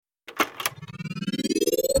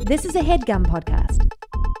This is a HeadGum podcast.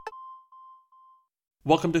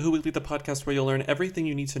 Welcome to Who Weekly, the podcast where you'll learn everything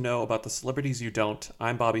you need to know about the celebrities you don't.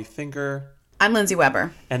 I'm Bobby Finger. I'm Lindsay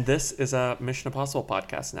Weber. And this is a Mission Impossible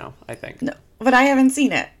podcast now, I think. No, but I haven't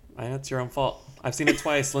seen it. It's your own fault. I've seen it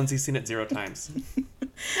twice. Lindsay's seen it 0 times.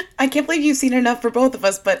 I can't believe you've seen enough for both of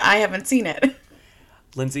us, but I haven't seen it.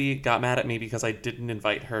 Lindsay got mad at me because I didn't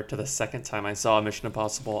invite her to the second time I saw Mission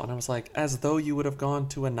Impossible. And I was like, as though you would have gone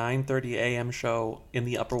to a 9:30 a.m. show in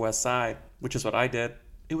the Upper West Side, which is what I did.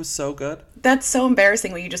 It was so good. That's so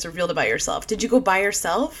embarrassing what you just revealed about yourself. Did you go by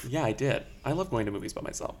yourself? Yeah, I did. I love going to movies by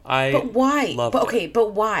myself. But why?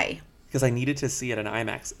 But why? Because I needed to see it in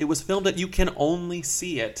IMAX. It was filmed at, you can only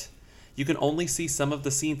see some of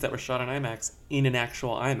the scenes that were shot in IMAX in an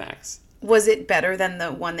actual IMAX. Was it better than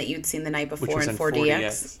the one that you'd seen the night before, Which was in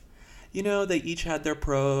 4DX? You know, they each had their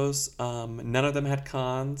pros. None of them had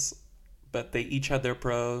cons, but they each had their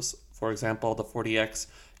pros. For example, the 4DX,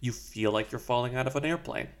 you feel like you're falling out of an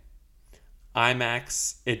airplane.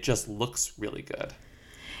 IMAX, it just looks really good.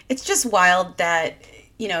 It's just wild that,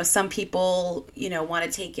 some people, want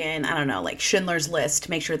to take in, I don't know, like Schindler's List,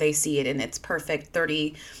 make sure they see it in its perfect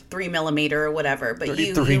 33 millimeter or whatever. But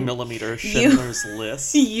 33 millimeter Schindler's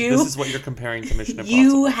List? This is what you're comparing to Mission Impossible.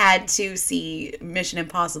 You had to see Mission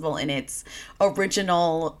Impossible in its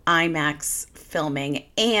original IMAX filming,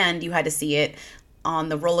 and you had to see it on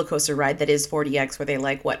the roller coaster ride that is 4DX, where they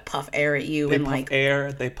puff air at you. They puff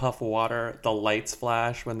air, they puff water, the lights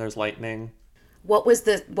flash when there's lightning. What was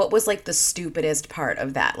the stupidest part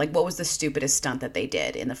of that? What was the stupidest stunt that they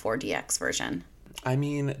did in the 4DX version? I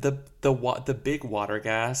mean, the big water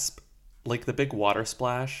gasp, the big water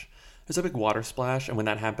splash. There's a big water splash, and when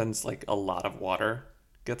that happens, a lot of water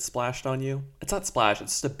gets splashed on you. It's not splash,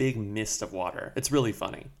 it's just a big mist of water. It's really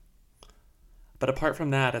funny. But apart from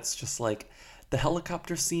that, it's just the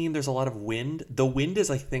helicopter scene, there's a lot of wind. The wind is,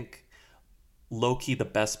 I think, low-key the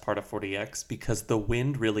best part of 4DX because the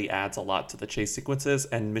wind really adds a lot to the chase sequences,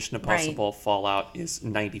 and Mission Impossible Fallout is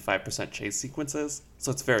 95% chase sequences.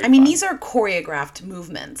 So it's very fun. These are choreographed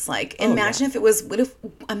movements. Imagine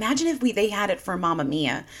if they had it for Mamma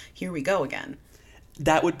Mia. Here we go again.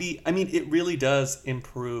 That would be, it really does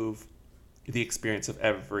improve the experience of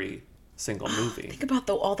every single movie. Think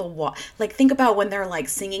about think about when they're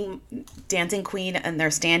singing Dancing Queen and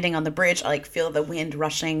they're standing on the bridge, feel the wind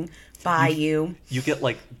rushing by you. You get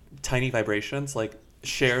tiny vibrations.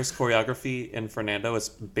 Cher's choreography in Fernando is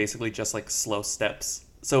basically just slow steps.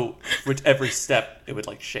 So with every step it would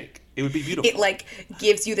shake. It would be beautiful. It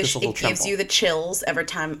gives you the chills every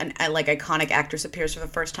time an iconic actress appears for the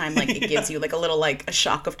first time. It gives you a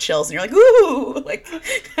shock of chills, and you're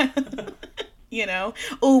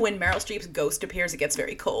ooh, when Meryl Streep's ghost appears, it gets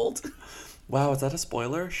very cold. Wow, is that a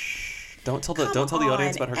spoiler? Shh. Don't tell the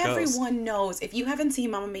audience about her ghost. Everyone knows. If you haven't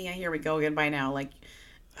seen Mamma Mia, here we go again by now.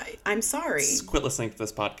 I'm sorry. Just quit listening to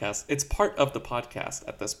this podcast. It's part of the podcast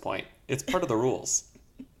at this point. It's part of the rules.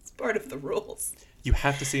 It's part of the rules. You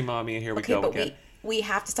have to see Mamma Mia, here we go again. We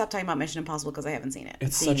have to stop talking about Mission Impossible because I haven't seen it.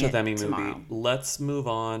 It's such a Demi movie. Let's move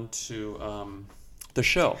on to the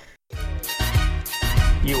show.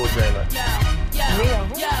 You will dream it.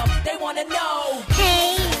 Yo, they want to know.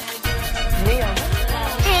 Hey. Mia.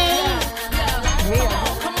 Hey. Mia.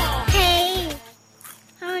 Come on. Hey.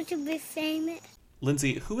 I want to be famous.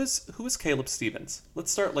 Lindsay, who is Caleb Stevens?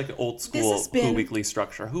 Let's start old school Who Weekly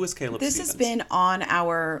structure. Who is Caleb Stevens? This has been on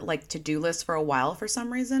our to-do list for a while for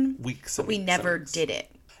some reason. But we never did it.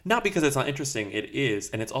 Not because it's not interesting, it is,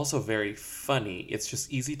 and it's also very funny. It's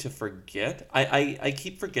just easy to forget. I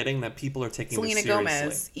keep forgetting that people are taking this seriously. Selena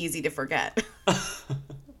Gomez, easy to forget.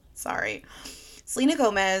 Sorry. Selena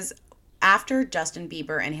Gomez, after Justin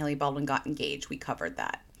Bieber and Hailey Baldwin got engaged, we covered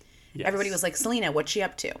that. Yes. Everybody was like, Selena, what's she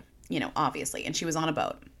up to? Obviously. And she was on a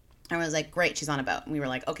boat. Everyone was like, great, she's on a boat. And we were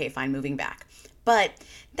like, okay, fine, moving back. But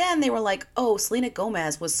then they were like, oh, Selena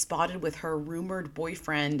Gomez was spotted with her rumored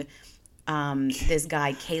boyfriend, this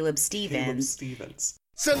guy, Caleb Stevens.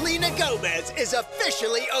 Selena Gomez is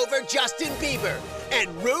officially over Justin Bieber and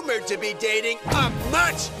rumored to be dating a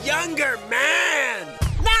much younger man.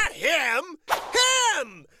 Not him!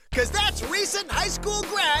 Him! Because that's recent high school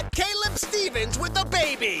grad Caleb Stevens with a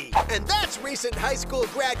baby. And that's recent high school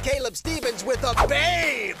grad Caleb Stevens with a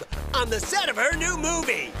babe on the set of her new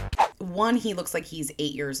movie. One, he looks like he's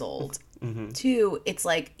 8 years old. Mm-hmm. Two, it's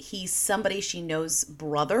he's somebody she knows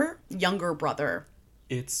younger brother.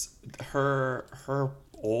 It's her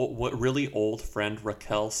really old friend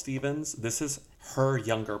Raquel Stevens. This is her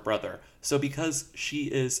younger brother. So because she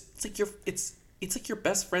is, it's like your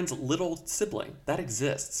best friend's little sibling. That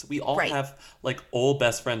exists. We all Right. have like old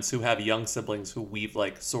best friends who have young siblings who we've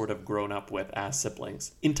like sort of grown up with as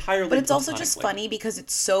siblings. Entirely. But it's also just platonically. funny because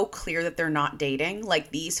it's so clear that they're not dating. Like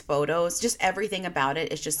these photos, just everything about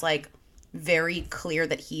it is just like very clear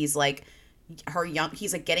that he's like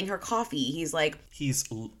he's like getting her coffee. He's like, He's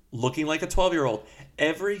looking like a 12-year-old.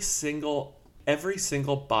 Every single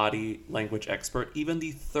body language expert, even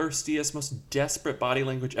the thirstiest, most desperate body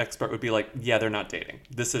language expert would be like, yeah, they're not dating.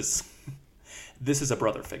 This is a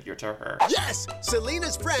brother figure to her. Yes,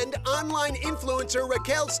 Selena's friend, online influencer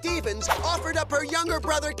Raquel Stevens, offered up her younger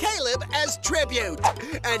brother Caleb as tribute.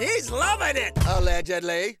 And he's loving it,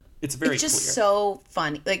 allegedly. It's very it's just clear. so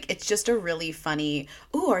funny. Like it's just a really funny.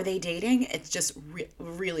 Ooh, are they dating? It's just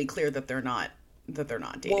really clear that they're not. That they're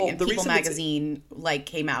not dating. Well, and the People reason it's- magazine like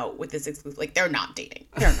came out with this exclusive. Like they're not dating.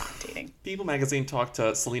 They're not dating. People magazine talked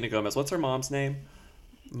to Selena Gomez. What's her mom's name?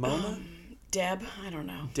 Mona? Deb, I don't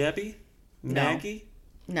know. Debbie? Maggie?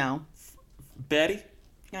 No, Betty?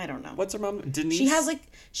 I don't know. What's her mom? Denise?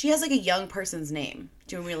 She has like a young person's name.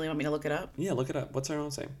 Do you really want me to look it up? Yeah, look it up. What's her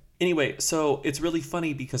mom's name? Anyway, so it's really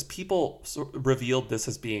funny because people revealed this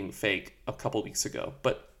as being fake a couple weeks ago,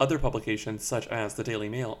 but other publications such as the Daily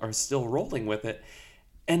Mail are still rolling with it,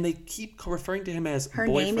 and they keep referring to him as Her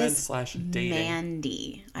name boyfriend is slash dating.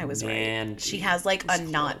 Mandy. I was Mandy. right. She has like a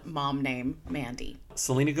not mom name, Mandy.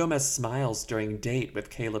 Selena Gomez smiles during date with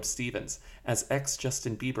Caleb Stevens as ex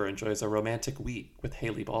Justin Bieber enjoys a romantic week with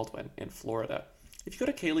Hailey Baldwin in Florida. If you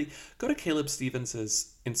go to Caleb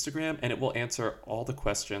Stevens' Instagram and it will answer all the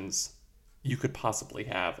questions you could possibly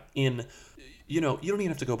have in, you don't even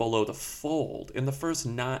have to go below the fold. In the first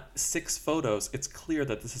 6 photos, it's clear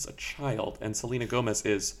that this is a child and Selena Gomez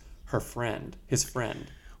is her friend, his friend.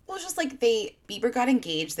 Well, it's just like Bieber got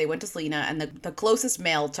engaged, they went to Selena, and the closest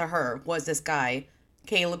male to her was this guy,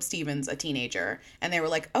 Caleb Stevens, a teenager. And they were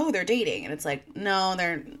like, oh, they're dating. And it's like, no,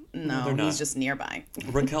 they're not. he's just nearby.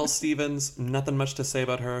 Raquel Stevens, nothing much to say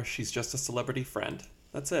about her. She's just a celebrity friend.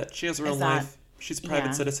 That's it. She has a real Is that- life. She's a private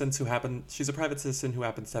yeah. citizen she's a private citizen who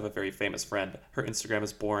happens to have a very famous friend. Her Instagram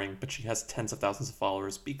is boring, but she has tens of thousands of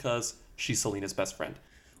followers because she's Selena's best friend.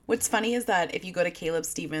 What's funny is that if you go to Caleb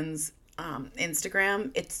Stevens' Instagram,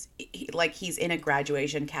 it's like he's in a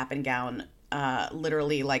graduation cap and gown,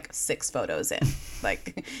 literally like 6 photos in.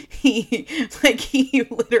 like he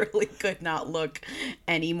literally could not look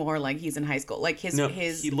any more like he's in high school. Like his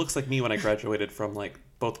he looks like me when I graduated from like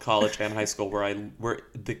both college and high school, where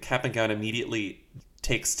the cap and gown immediately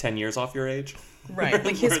takes 10 years off your age. right.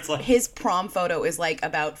 Like Where it's his prom photo is like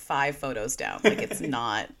about 5 photos down. Like it's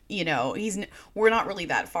not, we're not really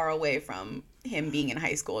that far away from him being in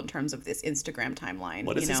high school in terms of this Instagram timeline.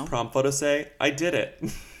 What does his prom photo say? I did it.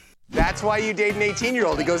 That's why you date an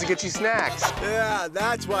 18-year-old. He goes to get you snacks. Yeah,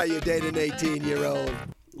 that's why you date an 18-year-old.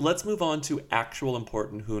 Let's move on to actual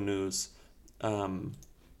important Who news. Priyanka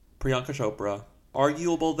Chopra,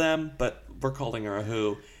 arguable them, but we're calling her a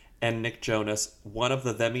Who, and Nick Jonas, one of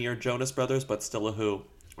the Themier Jonas brothers, but still a Who,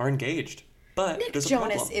 are engaged. But Nick there's a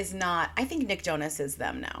Jonas problem. is not. I think Nick Jonas is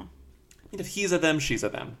them now. I mean, if he's a them, she's a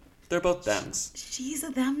them. They're both thems. She's a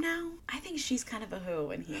them now? I think she's kind of a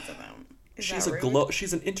who and he's a them. Is She's that a rude?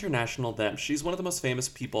 she's an international them. She's one of the most famous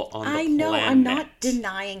people on the I planet. know. I'm not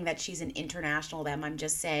denying that she's an international them. I'm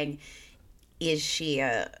just saying, is she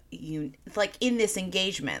like in this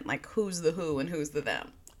engagement? Like who's the who and who's the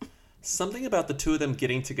them? Something about the two of them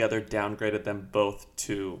getting together downgraded them both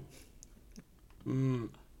to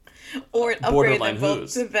Or it upgraded borderline them both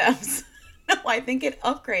who's. to thems. No, I think it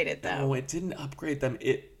upgraded them. No, it didn't upgrade them.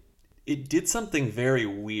 It did something very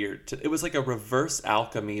weird. It was like a reverse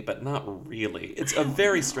alchemy, but not really. It's a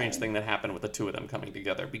very strange thing that happened with the two of them coming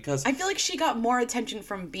together because I feel like she got more attention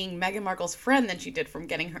from being Meghan Markle's friend than she did from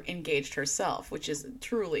getting her engaged herself, which is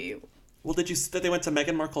truly. well, did you see that they went to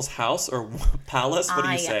Meghan Markle's house or palace? What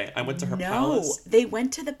do you say? I went to her palace. No, they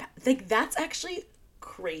went to that's actually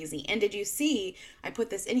crazy. And did you see? I put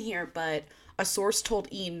this in here, but a source told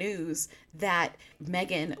E! News that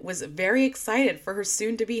Meghan was very excited for her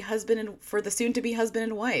soon-to-be husband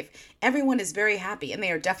and wife. Everyone is very happy, and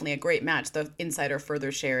they are definitely a great match. The insider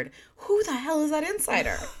further shared, "Who the hell is that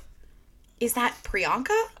insider? Is that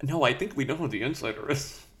Priyanka? No, I think we know who the insider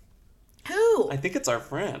is. Who? I think it's our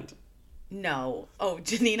friend. No. Oh,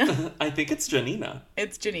 Janina." I think it's Janina.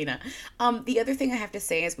 It's Janina. The other thing I have to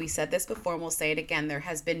say is we said this before and we'll say it again. There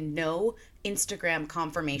has been no Instagram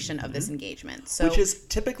confirmation of this engagement. So Which is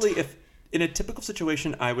typically, if in a typical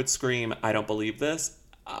situation, I would scream, "I don't believe this."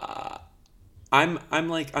 I'm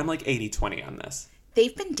like 80-20 on this.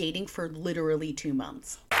 they've been dating for literally 2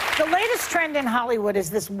 months. The latest trend in Hollywood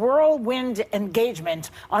is this whirlwind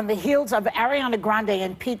engagement on the heels of Ariana Grande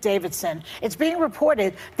and Pete Davidson. It's being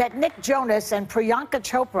reported that Nick Jonas and Priyanka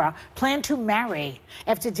Chopra plan to marry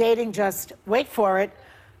after dating just, wait for it,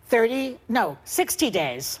 60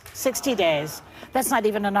 days. 60 days. That's not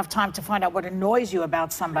even enough time to find out what annoys you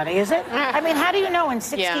about somebody, is it? I mean, how do you know in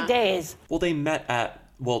 60 days? Well, they met at,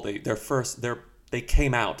 they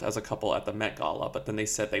came out as a couple at the Met Gala, but then they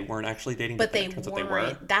said they weren't actually dating. But they weren't. They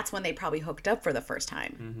were. That's when they probably hooked up for the first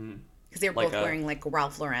time. Because they were both wearing like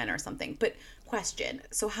Ralph Lauren or something. But question,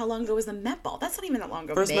 so how long ago was the Met Ball? That's not even that long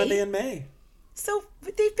ago. First Monday in May. So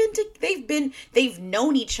they've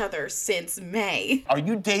known each other since May. Are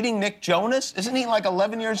you dating Nick Jonas? Isn't he like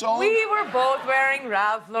 11 years old? We were both wearing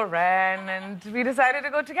Ralph Lauren, and we decided to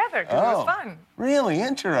go together because it was fun. Really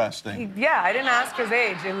interesting. Yeah, I didn't ask his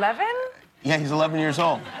age. 11? Yeah, he's 11 years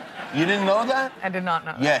old. You didn't know that? I did not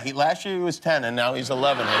know that. Yeah, last year he was 10, and now he's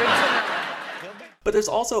 11. But there's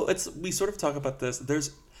also, we sort of talk about this,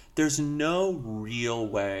 there's no real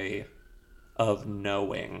way of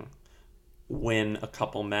knowing when a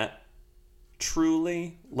couple met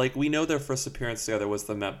truly. Like, we know their first appearance together was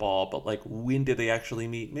the Met Ball, but like, when did they actually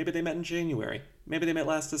meet? Maybe they met in January. Maybe they met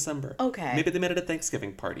last December. Okay. Maybe they met at a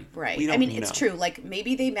Thanksgiving party. Right. We don't I mean, know. it's true. Like,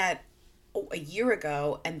 maybe they met a year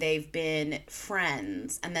ago and they've been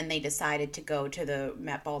friends, and then they decided to go to the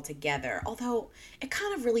Met Ball together. Although it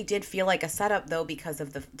kind of really did feel like a setup, though, because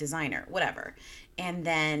of the designer, whatever. And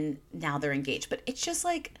then now they're engaged. But it's just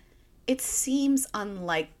like, it seems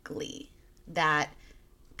unlikely that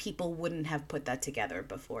people wouldn't have put that together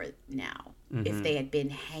before now if they had been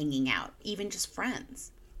hanging out, even just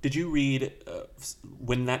friends. Did you read,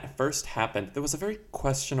 when that first happened, there was a very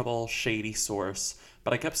questionable, shady source,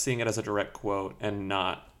 but I kept seeing it as a direct quote and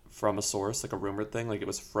not from a source, like a rumored thing, like it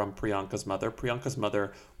was from Priyanka's mother. Priyanka's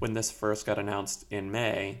mother, when this first got announced in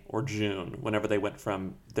May or June, whenever they went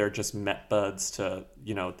from they're just met buds to,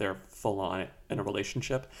 they're full on in a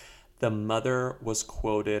relationship, the mother was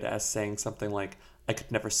quoted as saying something like, I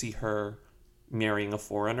could never see her marrying a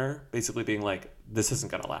foreigner, basically being like, this isn't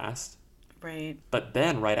going to last. Right. But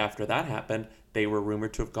then right after that happened, they were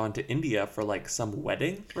rumored to have gone to India for like some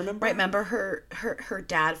wedding, remember? Right, remember her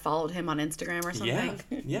dad followed him on Instagram or something?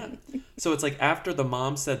 Yeah. So it's like after the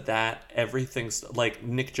mom said that, everything's like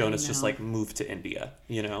Nick Jonas just like moved to India,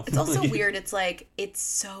 It's also weird. It's like, it's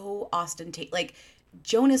so ostentatious. Like,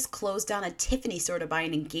 Jonas closed down a Tiffany store to buy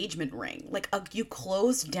an engagement ring. Like, you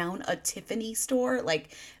closed down a Tiffany store?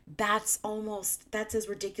 Like, that's as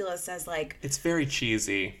ridiculous as like... It's very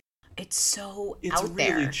cheesy. It's so it's out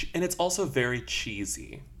really there. And it's also very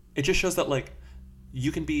cheesy. It just shows that, like,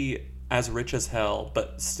 you can be as rich as hell,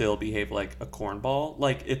 but still behave like a cornball.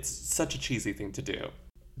 Like, it's such a cheesy thing to do.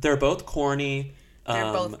 They're both corny.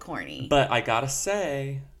 They're both corny. But I gotta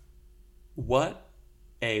say, what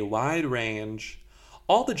a wide range.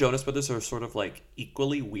 All the Jonas Brothers are sort of like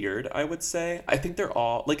equally weird, I would say. I think they're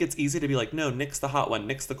all like, it's easy to be like, no, Nick's the hot one,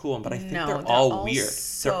 Nick's the cool one, but I think they're all weird.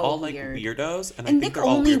 They're all like weirdos, and I think Nick they're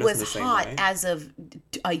all only weirdos in the was same hot way. as of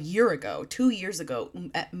a year ago, 2 years ago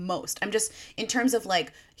at most. I'm just, in terms of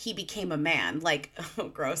like, he became a man, like, oh,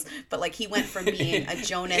 gross, but like he went from being a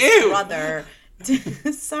Jonas brother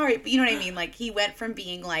sorry, but you know what I mean? Like, he went from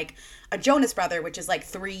being like a Jonas brother, which is like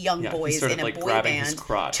three young boys in a boy band,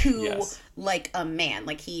 to like a man.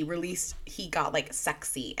 Like, he got like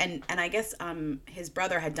sexy, and I guess his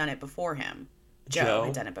brother had done it before him. Joe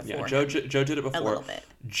had done it before. Yeah, Joe did it before. A little bit.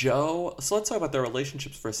 Joe, so let's talk about their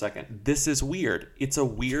relationships for a second. This is weird. It's a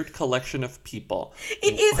weird collection of people.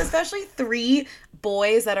 It is, especially three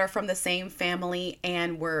boys that are from the same family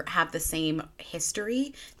and have the same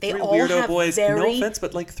history. They three all weirdo have boys. very... No offense,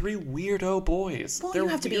 but like three weirdo boys. Well, They're you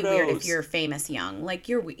have to weirdos. be weird if you're famous young. Like,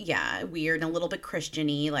 you're, weird and a little bit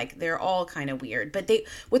Christian-y. Like, they're all kind of weird. But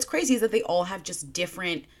what's crazy is that they all have just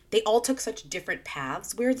different... They all took such different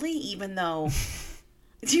paths, weirdly, even though...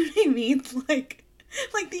 Do you know what I mean?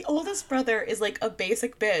 Like the oldest brother is like a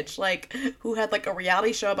basic bitch, like, who had like a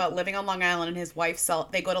reality show about living on Long Island, and his wife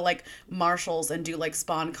they go to like Marshall's and do like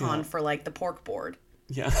SpawnCon for like the pork board.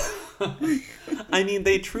 Yeah. I mean,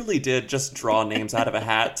 they truly did just draw names out of a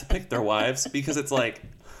hat to pick their wives, because it's like,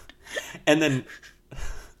 and then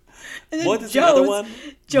what is the other one?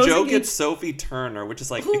 Joe gets Sophie Turner, which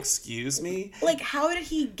is like, excuse me? Like, how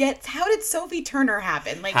did Sophie Turner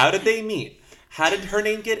happen? Like, how did they meet? How did her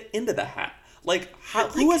name get into the hat? Like,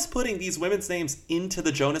 who is putting these women's names into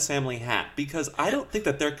the Jonas family hat? Because I don't think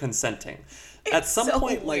that they're consenting. At some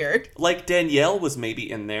point, weird. like Danielle was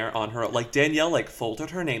maybe in there on her, like Danielle like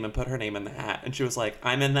folded her name and put her name in the hat, and she was like,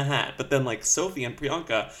 "I'm in the hat." But then like Sophie and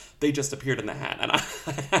Priyanka, they just appeared in the hat, and I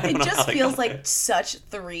don't know just how they feels got like there. such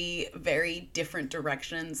three very different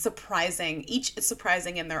directions, surprising, each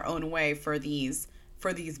surprising in their own way for these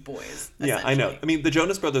boys. Yeah, I know. I mean, the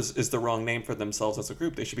Jonas Brothers is the wrong name for themselves as a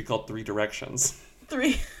group. They should be called Three Directions.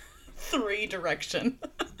 Three direction.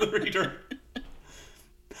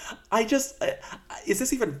 Is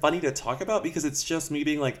this even funny to talk about? Because it's just me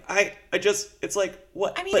being like, it's like,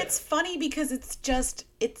 what? I mean, it's funny because it's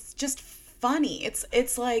just funny.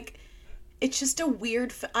 It's like, it's just a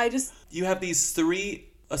weird, You have these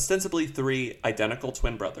ostensibly three identical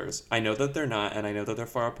twin brothers. I know that they're not, and I know that they're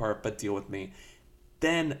far apart, but deal with me.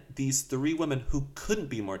 Then these three women who couldn't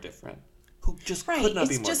be more different. Who just could not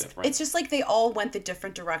be more different. It's just like they all went the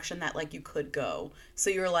different direction that like you could go. So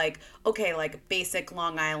you're like, okay, like basic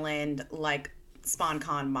Long Island, like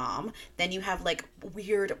SpawnCon mom. Then you have like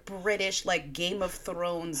weird British, like Game of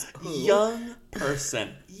Thrones young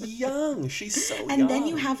person. Young. She's so young. And then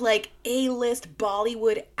you have like A-list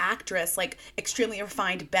Bollywood actress, like extremely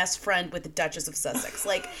refined best friend with the Duchess of Sussex.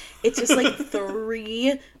 Like it's just like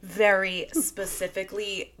three very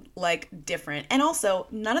specifically like different. And also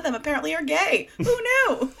none of them apparently are gay. Who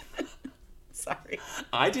knew? Sorry.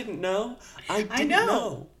 I didn't know. I didn't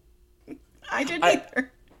know. I didn't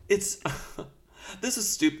either. It's this is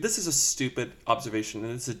stupid. This is a stupid observation,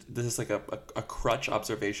 and this is like a crutch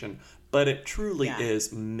observation, but it truly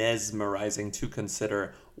is mesmerizing to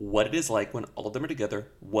consider what it is like when all of them are together.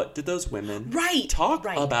 What did those women talk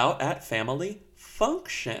about at family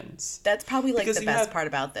functions? That's probably like the best part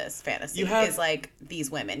about this fantasy is like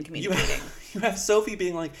these women communicating. You have Sophie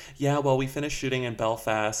being like, yeah, well, we finished shooting in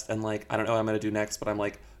Belfast, and like, I don't know what I'm going to do next, but I'm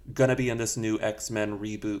like, gonna be in this new X-Men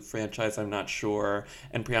reboot franchise, I'm not sure.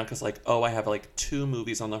 And Priyanka's like, oh, I have like 2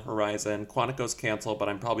 movies on the horizon. Quantico's canceled, but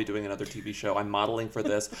I'm probably doing another TV show. I'm modeling for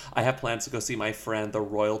this. I have plans to go see my friend, the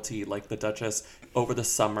royalty, like the Duchess, over the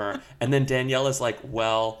summer. And then Danielle is like,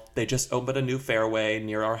 well, they just opened a new fairway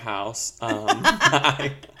near our house.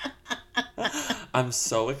 I'm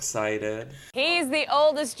so excited. He's the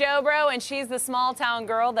oldest Joe Bro, and she's the small town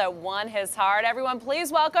girl that won his heart. Everyone,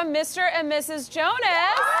 please welcome Mr. and Mrs. Jonas.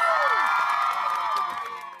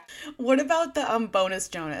 What about the bonus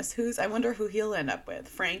Jonas? I wonder who he'll end up with.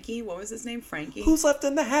 Frankie? What was his name? Frankie? Who's left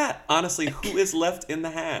in the hat? Honestly, who is left in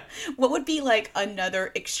the hat? What would be like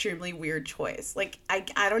another extremely weird choice? Like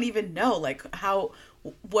I don't even know like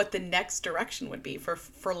what the next direction would be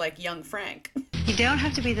for like young Frank. You don't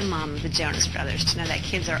have to be the mom of the Jonas Brothers to know that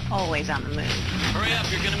kids are always on the move. Hurry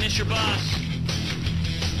up, you're gonna miss your boss.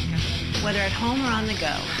 Whether at home or on the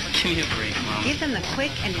go. Give me a break, Mom. Give them the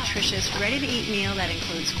quick and nutritious, ready-to-eat meal that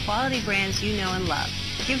includes quality brands you know and love.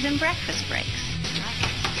 Give them breakfast breaks.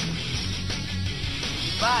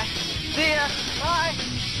 Bye. See ya. Bye.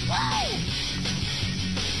 Bye.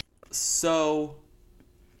 So,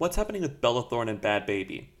 what's happening with Bella Thorne and Bad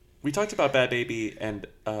Baby? We talked about Bad Baby and,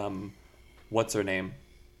 what's her name?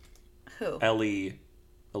 Who?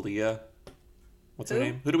 Aaliyah? What's her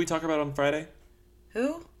name? Who did we talk about on Friday?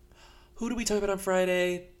 Who did we talk about on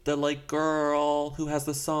Friday? The, like, girl who has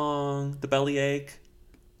the song, The Bellyache?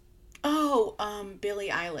 Oh, Billie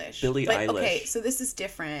Eilish. Eilish. Okay, so this is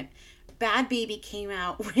different. Bad Baby came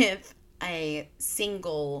out with a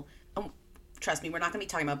single. Trust me, we're not going to be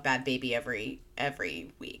talking about Bad Baby every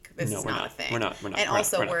week. This is not a thing. We're not. And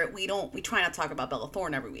also, we try not to talk about Bella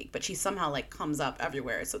Thorne every week, but she somehow like comes up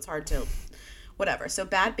everywhere, so it's hard to, whatever. So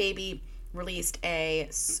Bad Baby released a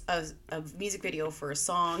music video for a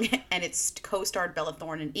song, and it's co-starred Bella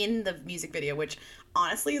Thorne, and in the music video, which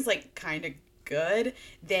honestly is like kind of good,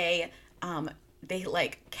 they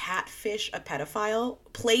like catfish a pedophile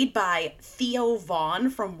played by Theo Vaughn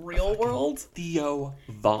from Real World. Theo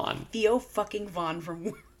fucking Vaughn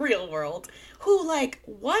from Real World, who like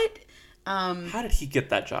what? How did he get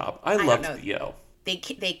that job? I love Theo. They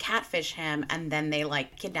catfish him, and then they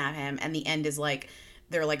like kidnap him, and the end is like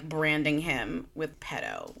they're like branding him with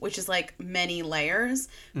pedo, which is like many layers,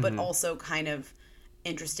 but also kind of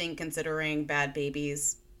interesting considering Bad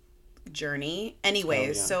Baby's journey.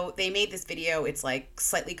 Anyways, so they made this video. It's like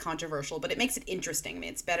slightly controversial, but it makes it interesting. I mean,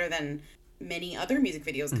 it's better than many other music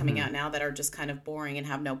videos coming out now that are just kind of boring and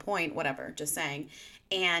have no point, whatever, just saying.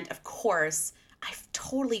 And of course, I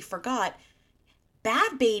totally forgot,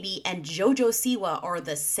 Bad Baby and JoJo Siwa are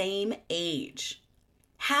the same age.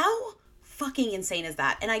 How fucking insane is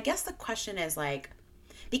that? And I guess the question is like,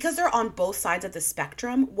 because they're on both sides of the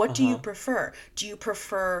spectrum, what do you prefer? Do you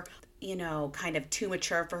prefer you know, kind of too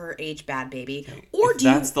mature for her age, bad baby? Or If do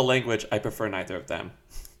you... that's the language, I prefer neither of them.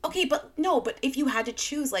 Okay, but if you had to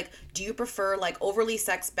choose, like, do you prefer, like, overly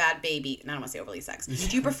sexed bad baby? And I don't want to say overly sexed.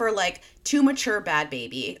 Do you prefer, like, too mature bad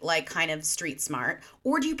baby, like, kind of street smart?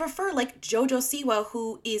 Or do you prefer, like, JoJo Siwa,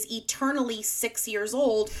 who is eternally 6 years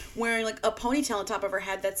old, wearing, like, a ponytail on top of her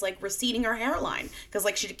head that's, like, receding her hairline because,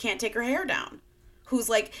 like, she can't take her hair down? Who's,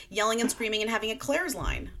 like, yelling and screaming and having a Claire's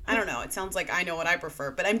line? I don't know. It sounds like I know what I prefer.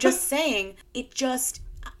 But I'm just saying, it just,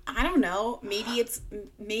 I don't know. Maybe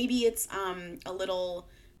it's a little...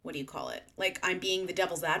 What do you call it? Like, I'm being the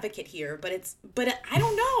devil's advocate here, but I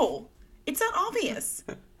don't know. It's not obvious.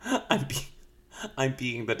 I'm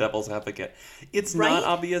being the devil's advocate. It's not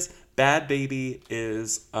obvious. Bad Baby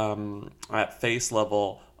is, at face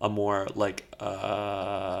level, a more, like,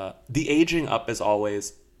 the aging up is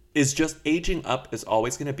always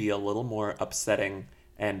going to be a little more upsetting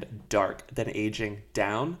and dark than aging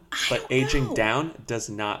down. But aging down does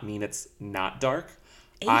not mean it's not dark.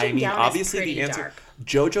 Obviously the answer... Dark.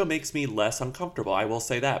 JoJo makes me less uncomfortable, I will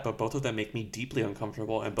say that, but both of them make me deeply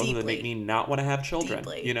uncomfortable, and both of them make me not want to have children,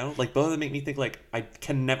 you know? Like, both of them make me think, like, I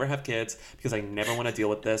can never have kids because I never want to deal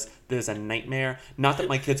with this. This is a nightmare. Not that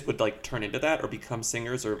my kids would, like, turn into that or become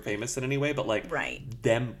singers or famous in any way, but, like,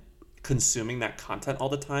 them consuming that content all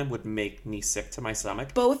the time would make me sick to my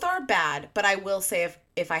stomach. Both are bad, but I will say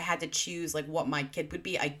if I had to choose like what my kid would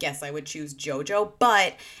be, I guess I would choose JoJo.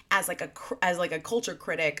 But as like a culture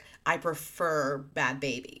critic, I prefer Bad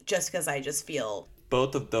Baby just because I just feel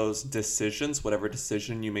both of those decisions, whatever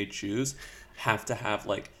decision you may choose, have to have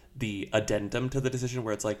like the addendum to the decision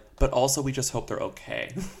where it's like, but also we just hope they're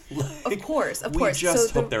okay. Of course. We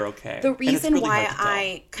just hope they're okay. The reason why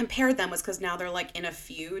I compared them was because now they're like in a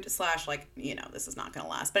feud / like, you know, this is not going to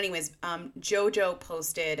last. But anyways, JoJo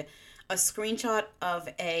posted a screenshot of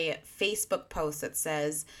a Facebook post that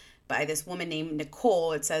says, by this woman named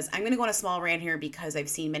Nicole, it says, I'm going to go on a small rant here because I've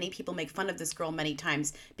seen many people make fun of this girl many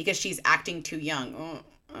times because she's acting too young.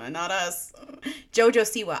 Not us. JoJo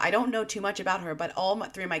Siwa. I don't know too much about her, but all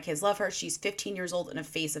three of my kids love her. She's 15 years old and a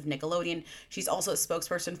face of Nickelodeon. She's also a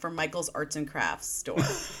spokesperson for Michael's Arts and Crafts store.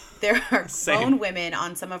 There are grown women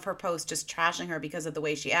on some of her posts just trashing her because of the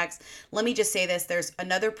way she acts. Let me just say this. There's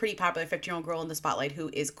another pretty popular 15-year-old girl in the spotlight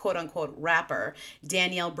who is quote-unquote rapper,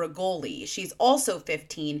 Danielle Bregoli. She's also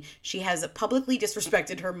 15. She has publicly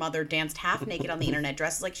disrespected her mother, danced half naked on the internet,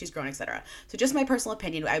 dresses like she's grown, etc. So just my personal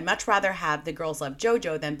opinion, I'd much rather have the girls love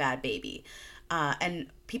JoJo than Bad Baby. And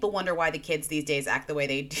people wonder why the kids these days act the way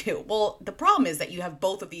they do. Well, the problem is that you have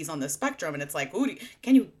both of these on the spectrum, and it's like, ooh,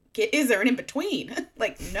 is there an in between?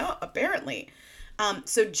 Like, no, apparently.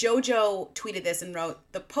 So JoJo tweeted this and wrote,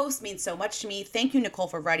 the post means so much to me. Thank you, Nicole,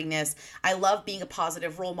 for writing this. I love being a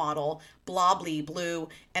positive role model. Blobbly blue.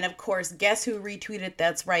 And of course, guess who retweeted?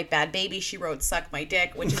 That's right, Bad Baby. She wrote, suck my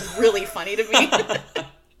dick, which is really funny to me.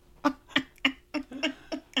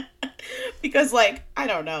 Because, like, I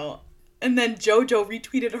don't know. And then JoJo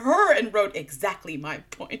retweeted her and wrote exactly my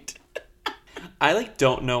point. I, like,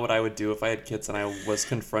 don't know what I would do if I had kids and I was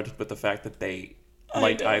confronted with the fact that they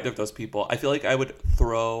liked either of those people. I feel like I would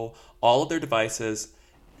throw all of their devices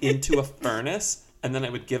into a furnace, and then I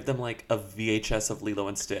would give them, like, a VHS of Lilo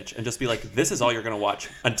and Stitch and just be like, this is all you're going to watch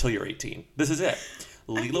until you're 18. This is it.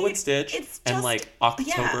 Lilo and Stitch and like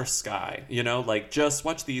October Sky, you know, like just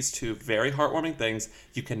watch these two very heartwarming things.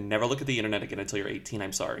 You can never look at the internet again until you're 18.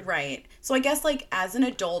 I'm sorry. Right. So I guess like as an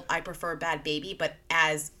adult, I prefer Bad Baby, but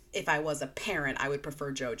as if I was a parent, I would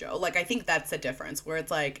prefer JoJo. Like, I think that's the difference where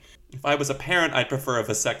it's like, if I was a parent, I'd prefer a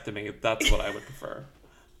vasectomy. That's what I would prefer.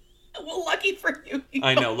 Well, lucky for you.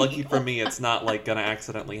 I know. Lucky for me, it's not like gonna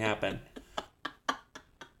accidentally happen.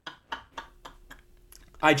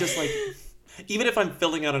 I just like, even if I'm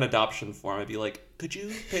filling out an adoption form, I'd be like, could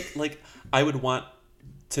you pick, like, I would want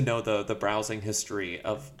to know the browsing history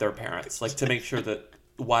of their parents, like to make sure that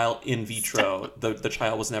while in vitro, the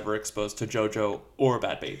child was never exposed to JoJo or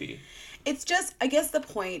Bad Baby. It's just, I guess the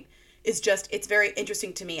point is just, it's very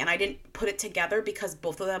interesting to me, and I didn't put it together because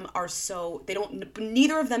both of them are so,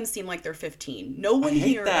 neither of them seem like they're 15. No one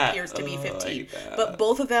here appears to be 15, but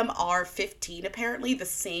both of them are 15 apparently, the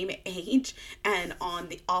same age, and on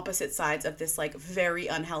the opposite sides of this like very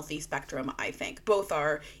unhealthy spectrum, I think. Both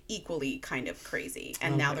are equally kind of crazy,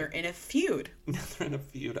 and now they're in a feud. Now they're in a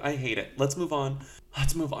feud. I hate it. Let's move on.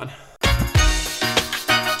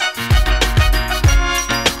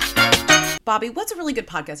 Bobby, what's a really good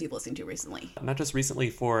podcast you've listened to recently? Not just recently,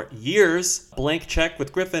 for years. Blank Check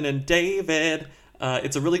with Griffin and David.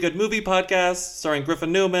 It's a really good movie podcast starring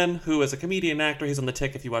Griffin Newman, who is a comedian and actor. He's on The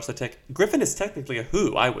Tick if you watch The Tick. Griffin is technically a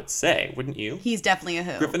Who, I would say, wouldn't you? He's definitely a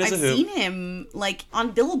Who. Griffin is I've a Who. seen him like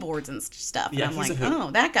on billboards and stuff. Yeah, and I'm he's like, a Who.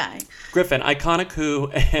 oh, that guy. Griffin, iconic Who,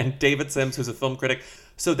 and David Sims, who's a film critic.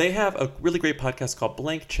 So they have a really great podcast called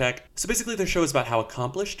Blank Check. So basically their show is about how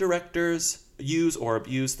accomplished directors use or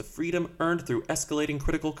abuse the freedom earned through escalating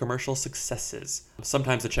critical commercial successes.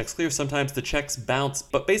 Sometimes the check's clear, sometimes the checks bounce.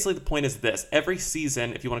 But basically the point is this. Every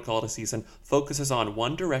season, if you want to call it a season, focuses on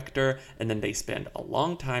one director, and then they spend a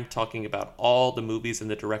long time talking about all the movies in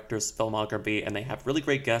the director's filmography, and they have really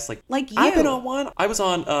great guests. Like you. I've been on one. I was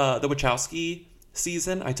on the Wachowski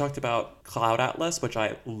season. I talked about Cloud Atlas, which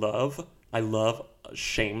I love. I love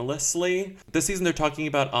shamelessly. This season they're talking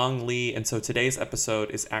about Ang Lee, and so today's episode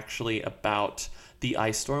is actually about The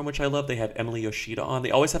Ice Storm, which I love. They have Emily Yoshida on.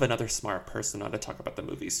 They always have another smart person on to talk about the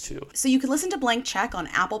movies too. So you can listen to Blank Check on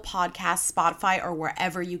Apple Podcasts, Spotify, or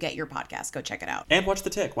wherever you get your podcasts. Go check it out. And watch The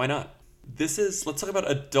Tick. Why not? Let's talk about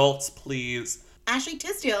adults, please. Ashley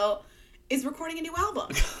Tisdale is recording a new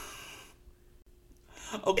album.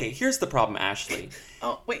 Okay, here's the problem, Ashley.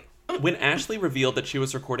 Oh, wait. When Ashley revealed that she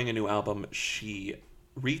was recording a new album, she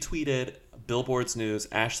retweeted Billboard's news.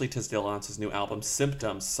 Ashley Tisdale announces new album,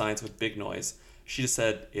 Symptoms, signs with big noise. She just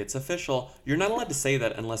said, it's official. You're not allowed to say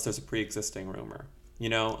that unless there's a pre-existing rumor. You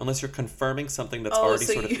know, unless you're confirming something that's already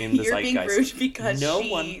sort of in the you're zeitgeist. You're being rude because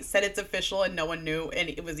she said it's official and no one knew and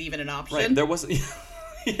it was even an option. Right, there wasn't...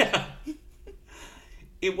 Yeah.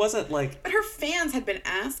 It wasn't like... But her fans had been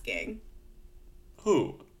asking.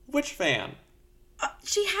 Who? Which fan?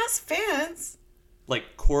 She has fans.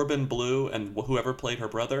 Like Corbin Bleu and whoever played her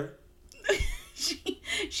brother?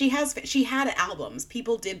 She had albums.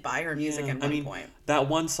 People did buy her music at one point. That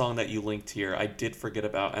one song that you linked here, I did forget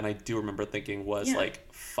about, and I do remember thinking was like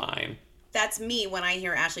fine. That's me when I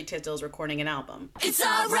hear Ashley Tisdale's recording an album. It's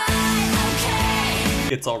alright,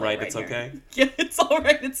 okay. It's alright, it's okay. Yeah, it's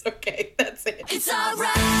alright, it's okay. That's it. It's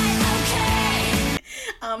alright, okay.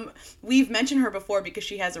 We've mentioned her before because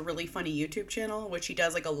she has a really funny YouTube channel which she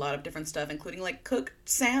does like a lot of different stuff, including like cook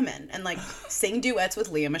salmon and like sing duets with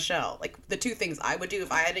Leah Michele. Like the two things I would do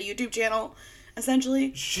if I had a YouTube channel,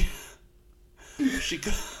 essentially.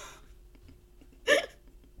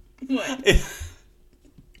 What?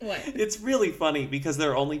 What? It's really funny because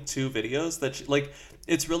there are only 2 videos that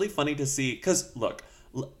it's really funny to see because look,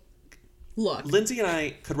 Lindsay and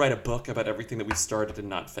I could write a book about everything that we started and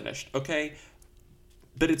not finished, okay?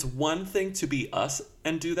 But it's one thing to be us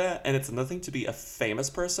and do that, and it's another thing to be a famous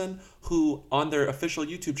person who, on their official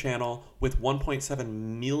YouTube channel with 1.7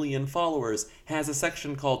 million followers, has a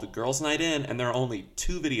section called Girls Night In, and there are only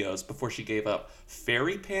 2 videos before she gave up: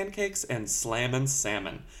 Fairy Pancakes and Slammin'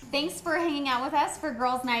 Salmon. Thanks for hanging out with us for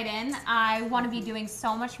Girls Night In. I want to be doing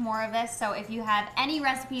so much more of this, so if you have any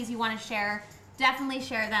recipes you want to share, definitely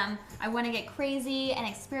share them. I want to get crazy and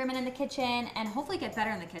experiment in the kitchen and hopefully get better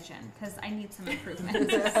in the kitchen because I need some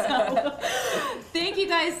improvements. So thank you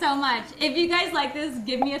guys so much. If you guys like this,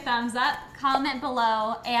 give me a thumbs up, comment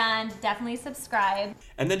below, and definitely subscribe.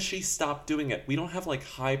 And then she stopped doing it. We don't have like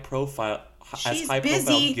high profile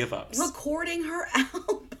busy give ups. Recording her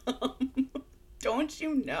album. Don't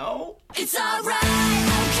you know? It's alright,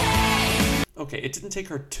 okay. Okay, it didn't take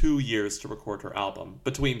her 2 years to record her album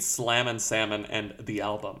between Slammin' Salmon and the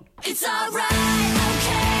album. It's alright,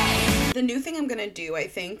 okay. The new thing I'm gonna do, I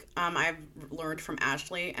think, I've learned from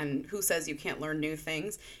Ashley, and who says you can't learn new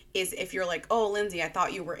things, is if you're like, oh, Lindsay, I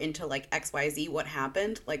thought you were into like XYZ, what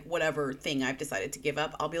happened? Like whatever thing I've decided to give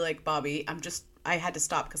up, I'll be like, Bobby, I had to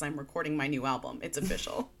stop because I'm recording my new album. It's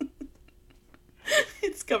official.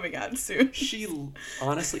 It's coming out soon.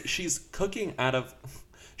 She's cooking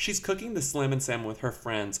the Slammin' Salmon with her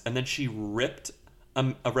friends, and then she ripped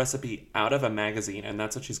a recipe out of a magazine, and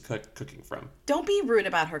that's what she's cooking from. Don't be rude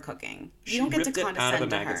about her cooking. You don't get to condescend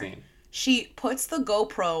to her. She puts the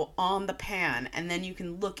GoPro on the pan, and then you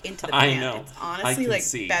can look into the pan. I know. It's honestly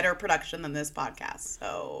see. better production than this podcast.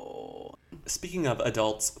 So, speaking of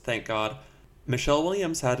adults, thank God, Michelle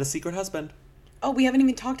Williams had a secret husband. Oh, we haven't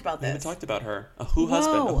even talked about this. We haven't talked about her. A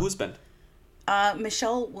husband.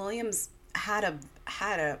 Michelle Williams had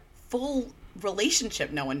a full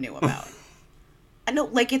relationship no one knew about. I know,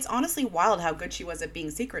 like, it's honestly wild how good she was at being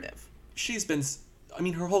secretive.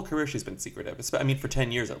 Her whole career she's been secretive. For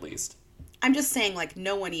 10 years at least. I'm just saying, like,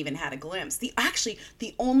 no one even had a glimpse. The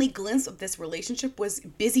only glimpse of this relationship was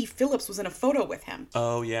Busy Phillips was in a photo with him.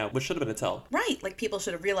 Oh, yeah, which should have been a tell. Right, like, people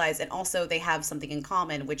should have realized, and also they have something in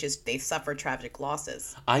common, which is they suffer tragic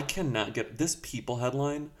losses. I cannot get this People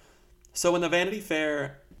headline. So in the Vanity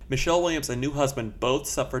Fair, Michelle Williams and new husband both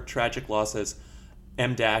suffered tragic losses.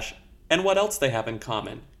 M- And what else they have in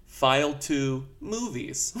common? Filed to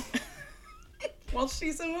movies. Well,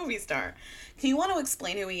 she's a movie star. Do you want to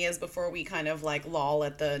explain who he is before we kind of like loll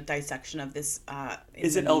at the dissection of this?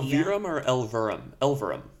 Is it Elverum or Elverum?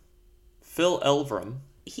 Elverum. Phil Elverum.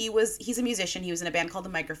 He's a musician. He was in a band called The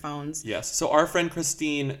Microphones. Yes. So our friend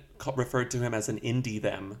Christine referred to him as an indie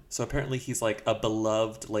them. So apparently he's like a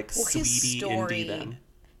beloved, like sweetie indie them.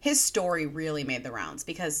 His story really made the rounds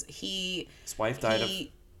because his wife died of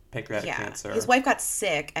pancreatic cancer. His wife got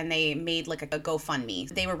sick and they made like a GoFundMe.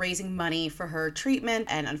 They were raising money for her treatment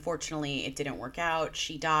and unfortunately it didn't work out.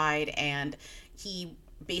 She died and he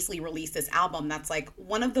basically released this album that's like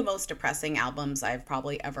one of the most depressing albums I've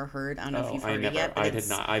probably ever heard. I don't know if you've heard it yet. I did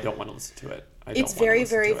not. I don't want to listen to it. It's very,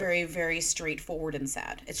 very, very, very straightforward and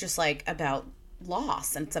sad. It's just like about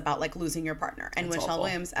loss and it's about like losing your partner. And Michelle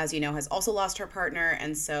Williams, as you know, has also lost her partner.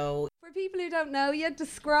 And so for people who don't know yet,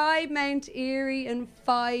 describe Mount Erie in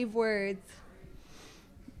 5 words.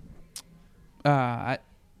 I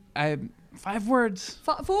 5 words.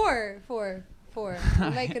 Four.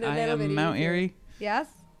 I'll make it a little bit Mount easier. Erie. Yes.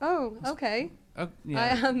 Oh, okay. Oh,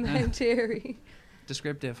 yeah. I am Mount Erie.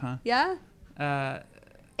 Descriptive, huh? Yeah.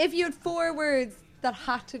 If you had 4 words that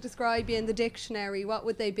had to describe you in the dictionary, what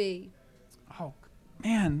would they be? Oh,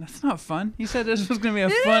 man, that's not fun. You said this was going to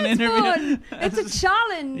be a fun interview. Fun. It's a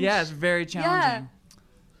challenge. Yeah, it's very challenging.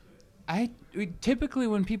 Yeah. Typically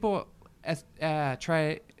when people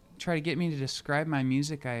try to get me to describe my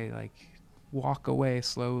music, I like walk away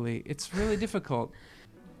slowly. It's really difficult.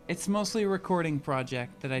 It's mostly a recording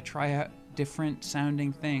project that I try out different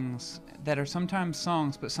sounding things that are sometimes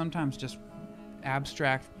songs, but sometimes just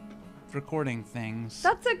abstract recording things.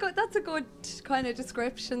 That's a good kind of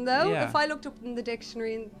description, though. Yeah. If I looked up in the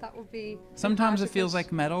dictionary, that would be. Sometimes it feels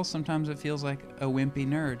like metal. Sometimes it feels like a wimpy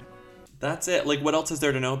nerd. That's it. Like, what else is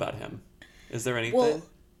there to know about him? Is there anything? Well,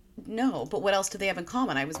 no, but what else do they have in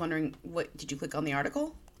common? I was wondering, did you click on the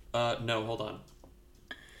article? No, hold on.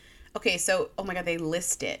 Okay, so, oh my god, they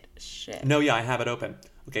list it. Shit. No, yeah, I have it open.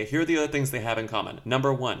 Okay, here are the other things they have in common.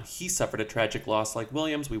 Number 1, he suffered a tragic loss like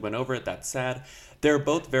Williams. We went over it. That's sad. They're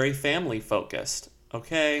both very family focused.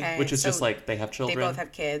 Okay? Which is so just like they have children. They both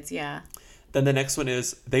have kids, yeah. Then the next one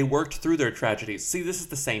is they worked through their tragedies. See, this is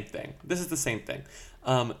the same thing. This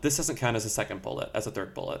doesn't count as a second bullet, as a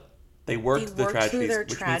third bullet. They worked through their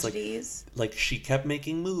tragedies, means like she kept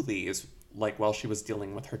making movies like while she was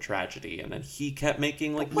dealing with her tragedy, and then he kept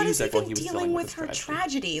making like music while he was dealing with her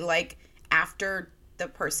tragedy. Like after the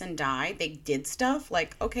person died, they did stuff.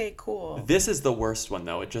 Like, okay, cool. This is the worst one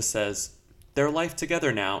though. It just says their life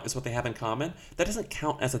together now is what they have in common. That doesn't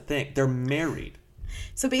count as a thing. They're married.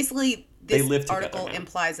 So basically, this article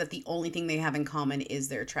implies that the only thing they have in common is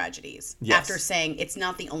their tragedies. Yes. After saying it's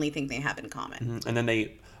not the only thing they have in common. Mm-hmm.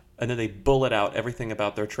 And then they bullet out everything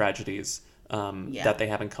about their tragedies that they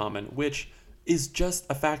have in common, which is just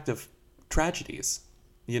a fact of tragedies.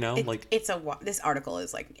 You know, this article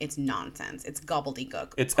is like, it's nonsense. It's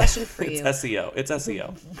gobbledygook. It's question for you. It's SEO. It's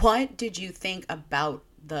SEO. What did you think about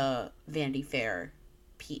the Vanity Fair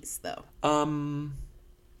piece, though? I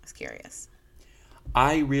was curious.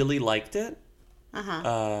 I really liked it.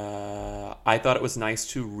 Uh-huh. I thought it was nice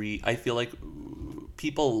to read. I feel like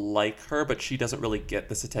people like her, but she doesn't really get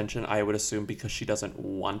this attention, I would assume, because she doesn't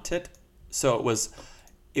want it. So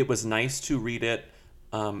it was nice to read it,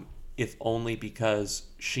 if only because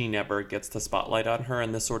she never gets the spotlight on her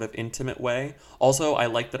in this sort of intimate way. Also, I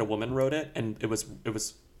like that a woman wrote it, and it was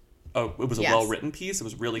a well-written piece. It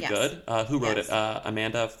was really good. Who wrote it?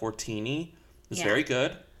 Amanda Fortini. It was very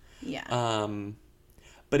good. Yeah.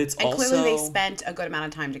 But it's and also clearly they spent a good amount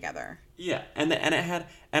of time together. Yeah, and it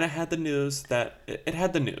had the news that it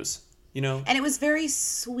had the news, you know. And it was very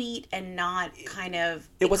sweet and not kind of.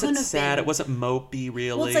 It wasn't sad. It wasn't mopey,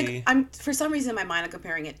 really. Well, it's like for some reason in my mind I'm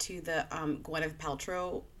comparing it to the Gwyneth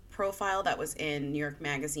Paltrow profile that was in New York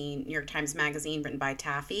Times Magazine, written by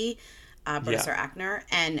Taffy, Professor Ackner,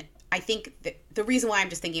 and I think the reason why I'm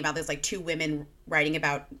just thinking about this, like 2 women writing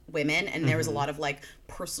about women, and there was a lot of like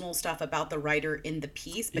personal stuff about the writer in the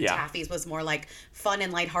piece, but Taffy's was more like fun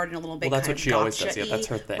and lighthearted and a little bit. Well, that's kind what of she always does. Yeah, that's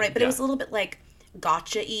her thing. Right, but it was a little bit like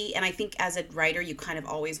gotcha-y, and I think as a writer, you kind of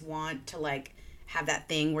always want to like have that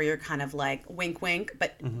thing where you're kind of like wink, wink.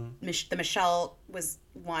 But the Michelle was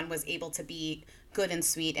able to be good and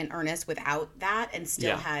sweet and earnest without that, and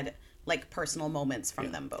still had like personal moments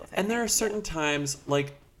from them both. And there are certain times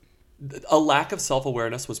like. A lack of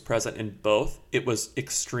self-awareness was present in both. It was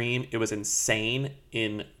extreme. It was insane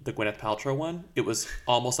in the Gwyneth Paltrow one. It was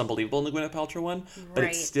almost unbelievable in the Gwyneth Paltrow one. But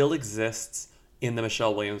it still exists in the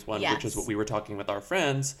Michelle Williams one, which is what we were talking with our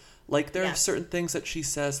friends. Like, there are certain things that she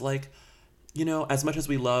says, like, you know, as much as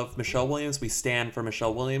we love Michelle Williams, we stand for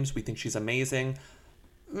Michelle Williams. We think she's amazing.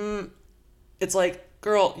 It's like,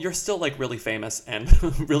 girl, you're still like really famous and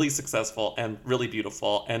really successful and really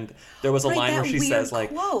beautiful. And there was a line where she says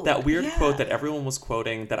like that weird quote that everyone was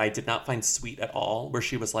quoting that I did not find sweet at all, where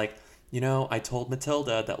she was like, you know, I told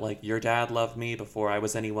Matilda that like your dad loved me before I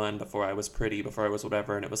was anyone, before I was pretty, before I was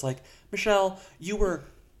whatever. And it was like, Michelle, you were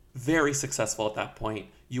very successful at that point.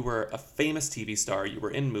 You were a famous TV star. You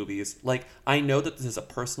were in movies. Like, I know that this is a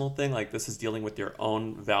personal thing. Like, this is dealing with your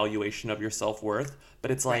own valuation of your self-worth.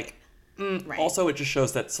 But it's like, also it just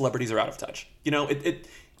shows that celebrities are out of touch. You know,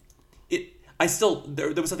 I still,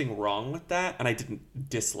 there was nothing wrong with that, and I didn't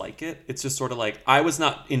dislike it. It's just sort of like, I was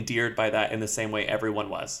not endeared by that in the same way everyone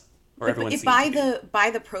was. Or everyone seemed to be. By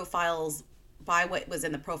the profiles, by what was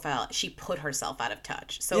in the profile, she put herself out of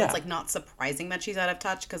touch. So it's like not surprising that she's out of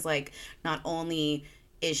touch, because like not only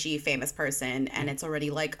is she a famous person and it's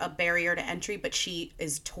already like a barrier to entry, but she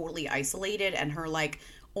is totally isolated, and her like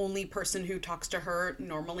only person who talks to her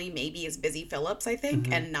normally maybe is Busy Phillips, I think,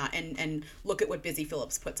 and not and look at what Busy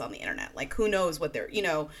Phillips puts on the internet. Like, who knows what they're, you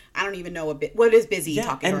know, I don't even know what is Busy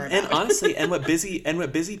talking to her about. And honestly,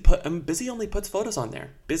 Busy only puts photos on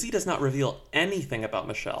there. Busy does not reveal anything about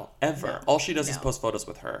Michelle ever. All she does is post photos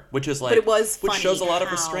with her, which is like, which shows a lot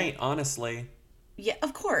of restraint, honestly. Yeah,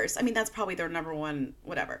 of course. I mean, that's probably their number one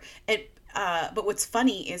whatever. But what's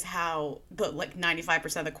funny is how the like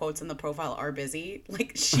 95% of the quotes in the profile are Busy.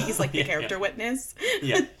 Like, she's like the character witness.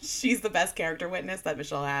 Yeah, she's the best character witness that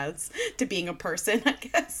Michelle has to being a person, I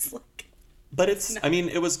guess. Like, but it's, I mean,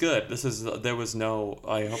 it was good. There was no.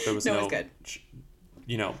 I hope there was no. It was good.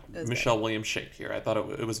 You know, Michelle Williams shade here. I thought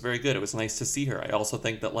it was very good. It was nice to see her. I also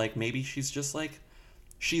think that like maybe she's just like,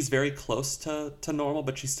 she's very close to normal,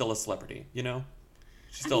 but she's still a celebrity. You know.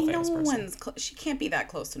 She's still a famous person. She can't be that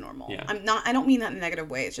close to normal. Yeah. I don't mean that in a negative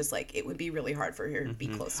way. It's just like, it would be really hard for her to be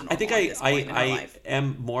close to normal. I think I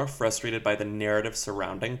am more frustrated by the narrative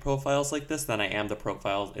surrounding profiles like this than I am the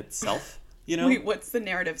profile itself. You know? Wait, what's the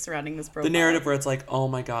narrative surrounding this profile? The narrative where it's like, oh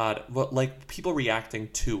my God, like people reacting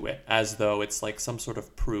to it as though it's like some sort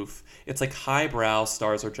of proof. It's like highbrow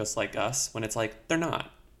stars are just like us, when it's like, they're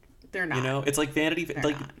not. They're not. You know, it's like vanity.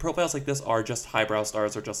 Profiles like this are just highbrow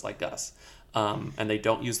stars are just like us. And they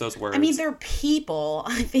don't use those words. I mean, they're people.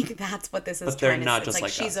 I think that's what this is trying to say. But they're not just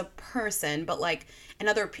like she's us. a person, but like, and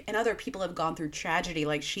other people have gone through tragedy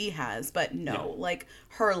like she has, but no, like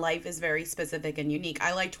her life is very specific and unique.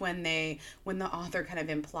 I liked when the author kind of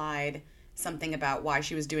implied something about why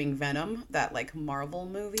she was doing Venom, that like Marvel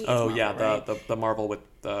movie. The Marvel with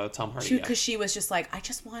Tom Hardy. Because she was just like, I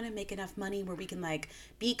just want to make enough money where we can like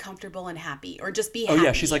be comfortable and happy, or just be happy. Oh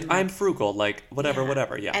yeah, she's like, I'm frugal, like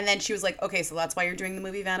whatever. Yeah. And then she was like, okay, so that's why you're doing the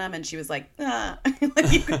movie Venom, and she was like,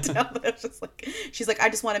 like you could tell that it was just like, she's like, I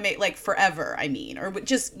just want to make like forever. I mean, or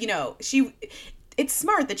just, you know, she. It's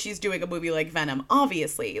smart that she's doing a movie like Venom,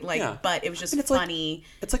 obviously. Like, but it was just funny.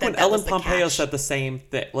 It's like when Ellen Pompeo said the same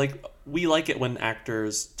thing. Like, we like it when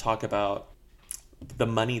actors talk about the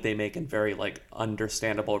money they make in very like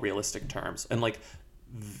understandable, realistic terms, and like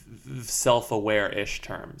self-aware-ish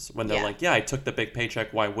terms. When they're like, "Yeah, I took the big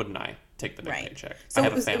paycheck. Why wouldn't I take the big paycheck? So I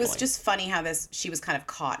have a family." It was just funny how she was kind of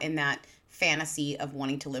caught in that fantasy of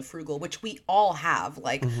wanting to live frugal, which we all have.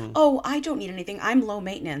 Like, oh, I don't need anything. I'm low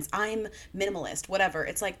maintenance. I'm minimalist. Whatever.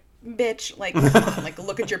 It's like, bitch. Like, come on, like,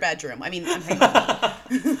 look at your bedroom. I mean, I'm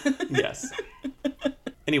thinking. Yes.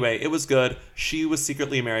 Anyway, it was good. She was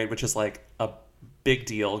secretly married, which is like a big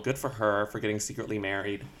deal. Good for her for getting secretly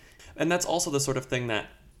married. And that's also the sort of thing that,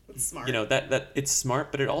 it's smart. You know, that it's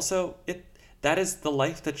smart, but it also, that is the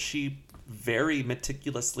life that she very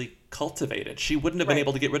meticulously cultivated. She wouldn't have been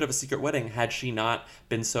able to get rid of a secret wedding had she not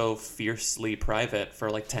been so fiercely private for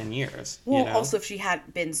like 10 years. Well, you know? Also if she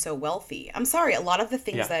had been so wealthy. I'm sorry, a lot of the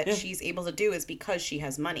things that she's able to do is because she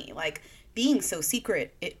has money. Like, being so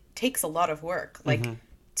secret, it takes a lot of work. Like,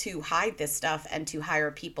 to hide this stuff and to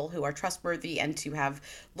hire people who are trustworthy and to have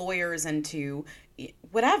lawyers and to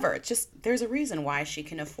whatever. It's just, there's a reason why she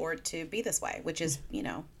can afford to be this way, which is, you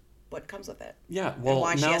know, what comes with it. Yeah, well, and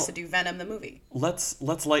why she has to do Venom the movie. Let's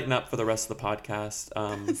lighten up for the rest of the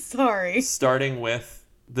podcast. Sorry. Starting with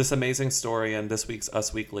this amazing story in this week's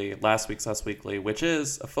Us Weekly, last week's Us Weekly, which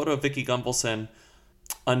is a photo of Vicky Gunvalson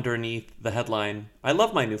underneath the headline, "I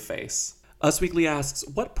love my new face." Us Weekly asks,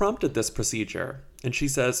 what prompted this procedure? And she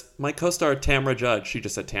says, my co-star Tamra Judge, she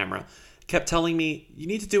just said Tamra, kept telling me, you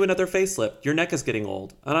need to do another facelift. Your neck is getting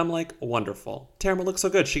old. And I'm like, wonderful. Tamra looks so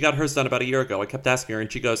good. She got hers done about a year ago. I kept asking her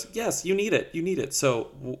and she goes, yes, you need it. You need it.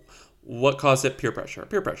 So What caused it? Peer pressure.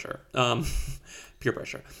 Peer pressure. Peer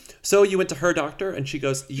pressure. So you went to her doctor, and she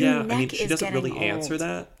goes, yeah, I mean, she doesn't really answer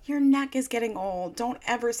that. Your neck is getting old. Don't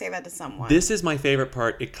ever say that to someone. This is my favorite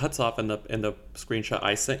part. It cuts off in the screenshot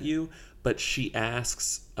I sent you, but she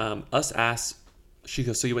asks, she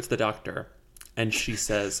goes, so you went to the doctor? And she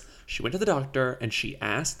says, she went to the doctor, and she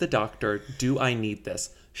asked the doctor, do I need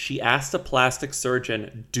this? She asked a plastic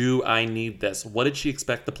surgeon, do I need this? What did she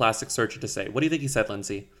expect the plastic surgeon to say? What do you think he said,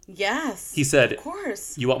 Lindsay? Yes. He said, of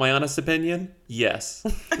course. You want my honest opinion? Yes.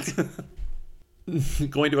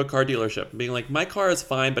 Going to a car dealership, being like, my car is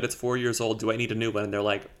fine, but it's 4 years old. Do I need a new one? And they're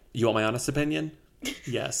like, you want my honest opinion?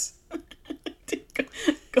 Yes.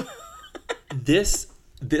 This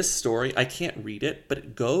story, I can't read it, but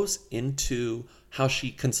it goes into how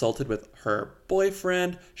she consulted with her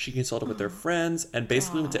boyfriend, she consulted with their friends, and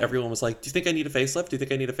basically went to everyone, was like, do you think I need a facelift? Do you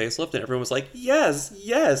think I need a facelift? And everyone was like, yes,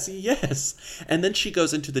 yes, yes. And then she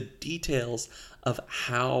goes into the details of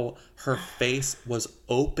how her face was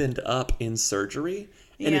opened up in surgery.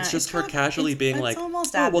 And it's just her casually being like,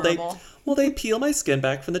 well, they peel my skin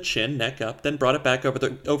back from the chin, neck up, then brought it back over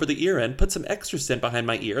the ear end, put some extra skin behind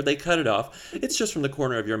my ear, they cut it off. It's just from the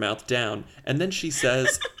corner of your mouth down. And then she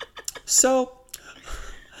says, so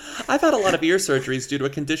I've had a lot of ear surgeries due to a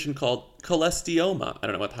condition called cholesteoma. I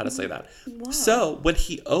don't know how to say that. Wow. So when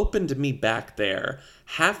he opened me back there,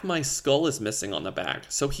 half my skull is missing on the back.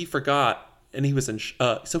 So he forgot, and he was in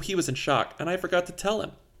shock, and I forgot to tell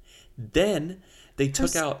him. Then they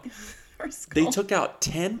took out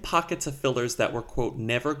 10 pockets of fillers that were, quote,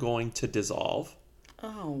 never going to dissolve.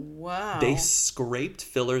 Oh, wow. They scraped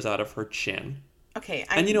fillers out of her chin. Okay,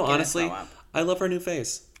 honestly, I love her new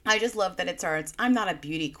face. I just love that it starts, I'm not a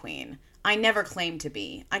beauty queen. I never claimed to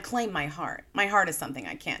be. I claim my heart. My heart is something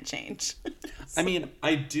I can't change. I mean,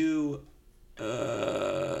 I do,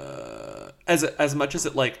 as much as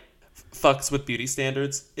it, like, fucks with beauty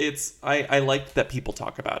standards, I like that people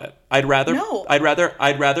talk about it. I'd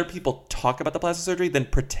rather people talk about the plastic surgery than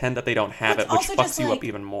pretend that they don't have it, which fucks you up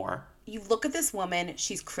even more. You look at this woman,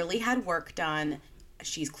 she's clearly had work done.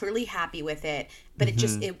 She's clearly happy with it, but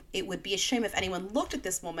it would be a shame if anyone looked at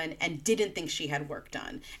this woman and didn't think she had work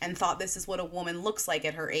done and thought this is what a woman looks like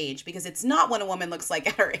at her age, because it's not what a woman looks like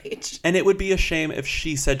at her age. And it would be a shame if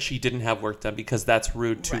she said she didn't have work done, because that's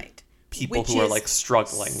rude to people who are like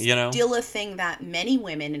struggling, you know? Still a thing that many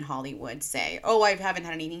women in Hollywood say, oh, I haven't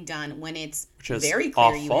had anything done, when it's very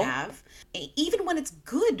clear you have. Even when it's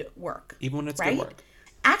good work. Even when it's good work.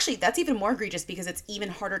 Actually, that's even more egregious, because it's even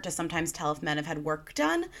harder to sometimes tell if men have had work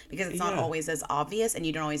done, because it's not always as obvious and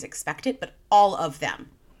you don't always expect it, but all of them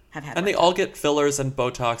have had and they all get fillers and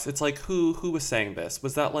Botox. It's like, who was saying this?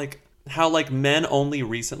 Was that like how like men only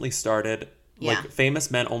recently started, like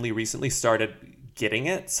famous men only recently started getting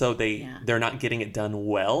it, so they're not getting it done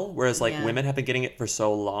well, whereas like women have been getting it for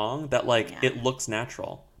so long that like it looks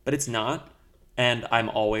natural, but it's not. And I'm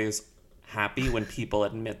always happy when people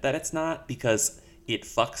admit that it's not, because it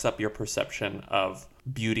fucks up your perception of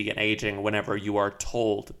beauty and aging whenever you are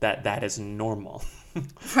told that that is normal.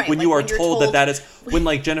 Right, when like you are told that is, when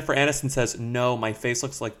like Jennifer Aniston says, no, my face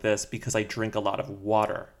looks like this because I drink a lot of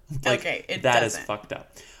water. Like, that is fucked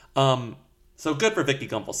up. So good for Vicky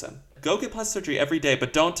Gunvalson. Go get plastic surgery every day,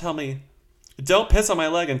 but don't piss on my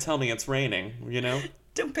leg and tell me it's raining, you know?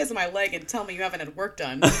 Don't piss on my leg and tell me you haven't had work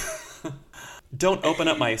done. Don't open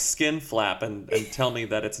up my skin flap and tell me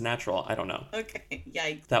that it's natural. I don't know. Okay,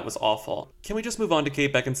 yikes. That was awful. Can we just move on to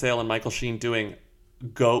Kate Beckinsale and Michael Sheen doing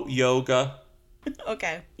goat yoga?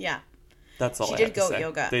 Okay, yeah. That's all she I did have to goat say.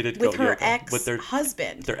 yoga. They did with goat her yoga.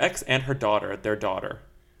 ex-husband. Their ex and their daughter.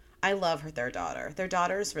 I love their daughter. Their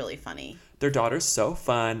daughter's really funny. Their daughter's so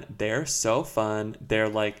fun. They're so fun. They're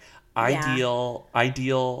like ideal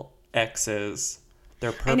exes.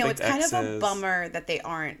 They're perfect exes. I know, it's kind of a bummer that they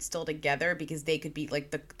aren't still together, because they could be like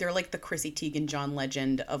they're like the Chrissy Teigen, John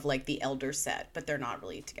Legend of like the elder set, but they're not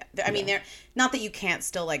really together. I mean, they're not that you can't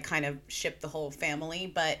still like kind of ship the whole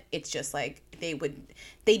family, but it's just like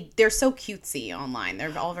they're so cutesy online.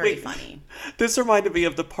 They're all very funny. This reminded me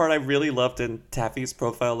of the part I really loved in Taffy's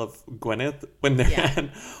profile of Gwyneth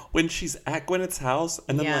when she's at Gwyneth's house,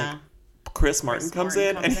 and then like Chris Martin comes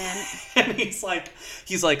in and he's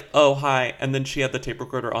like, oh, hi. And then she had the tape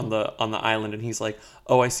recorder on the island, and he's like,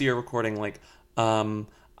 oh, I see you're recording. Like, I'm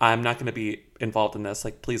not going to be involved in this.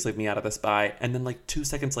 Like, please leave me out of this. Bye. And then like 2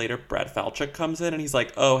 seconds later, Brad Falchuk comes in and he's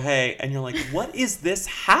like, oh, hey. And you're like, what is this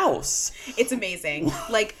house? It's amazing.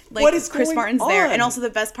 Like what is Chris Martin's on? there. And also the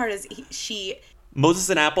best part is Moses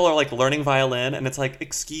and Apple are like learning violin, and it's like,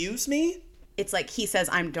 excuse me? It's like he says,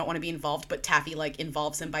 I don't want to be involved, but Taffy like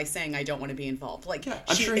involves him by saying, I don't want to be involved. Like,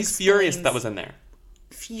 I'm sure he's furious that was in there.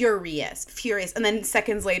 furious. And then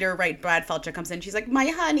seconds later, right, Brad Felcher comes in. She's like, my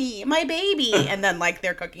honey, my baby. And then, like,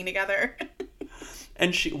 they're cooking together.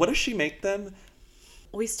 And what does she make them?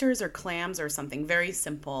 Oysters or clams or something. Very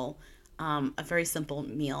simple. A very simple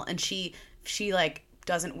meal. And she like,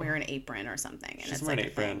 doesn't wear an apron or something. And She's it's wearing like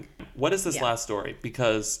an apron. What is this last story?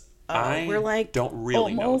 Because we're like don't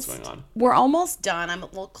really know what's going on. We're almost done.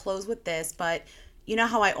 We'll close with this, but you know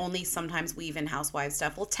how I only sometimes weave in housewife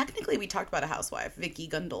stuff? Well, technically, we talked about a housewife, Vicky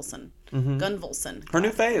Gunvalson. Her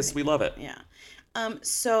new phase. We love it. Yeah.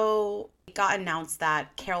 So it got announced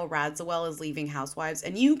that Carol Radziwill is leaving Housewives,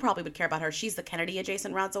 and you probably would care about her. She's the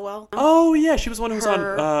Kennedy-adjacent Radziwill. Oh, yeah. She was the one who was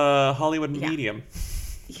on Hollywood Medium.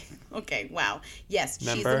 Okay, wow. Yes, she's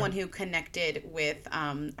Remember? the one who connected with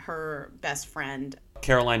her best friend,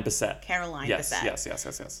 Caroline Bessette. Bessette.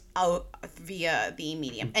 Yes. Oh, via the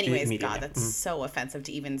medium. Anyways, Medium, God, that's so offensive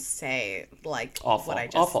to even say, like, Awful. what I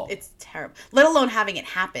just... Awful. It's terrible. Let alone having it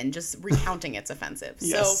happen. Just recounting it's offensive.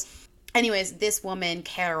 Yes. So, anyways, this woman,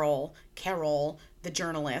 Carol, the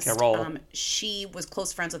journalist, she was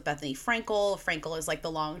close friends with Bethany Frankel. Frankel is, like,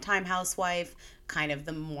 the longtime housewife, kind of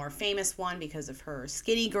the more famous one because of her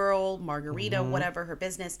Skinny Girl, Margarita, whatever, her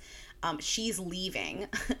business. She's leaving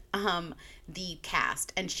the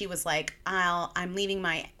cast, and she was like, I'm leaving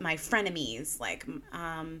my frenemies, like,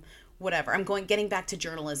 whatever. I'm getting back to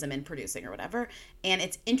journalism and producing or whatever. And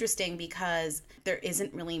it's interesting because there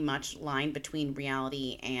isn't really much line between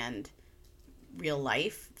reality and real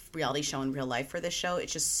life, reality show and real life for this show.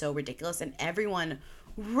 It's just so ridiculous, and everyone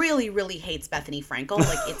really, really hates Bethany Frankel.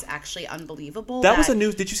 Like, it's actually unbelievable. That was a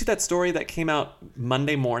news. Did you see that story that came out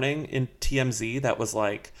Monday morning in TMZ? That was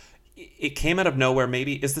like, it came out of nowhere.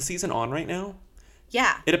 Maybe is the season on right now?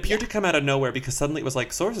 Yeah. It appeared to come out of nowhere because suddenly it was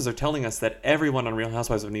like, sources are telling us that everyone on Real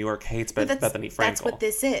Housewives of New York hates Bethany Frankel. That's what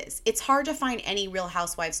this is. It's hard to find any Real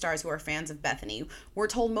Housewives stars who are fans of Bethany. We're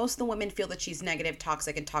told most of the women feel that she's negative,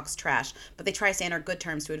 toxic, and talks trash, but they try to stay on her good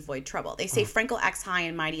terms to avoid trouble. They say Frankel acts high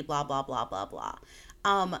and mighty, blah, blah, blah, blah, blah.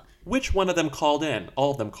 Which one of them called in?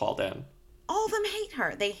 All of them called in. All of them hate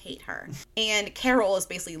her. They hate her. And Carol is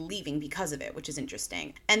basically leaving because of it, which is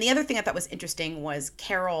interesting. And the other thing I thought was interesting was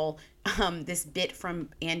Carol, this bit from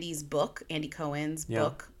Andy's book, Andy Cohen's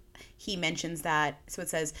book. He mentions that, so it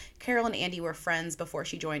says, Carol and Andy were friends before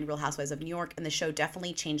she joined Real Housewives of New York, and the show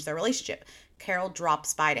definitely changed their relationship. Carol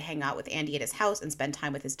drops by to hang out with Andy at his house and spend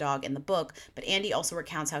time with his dog in the book, but Andy also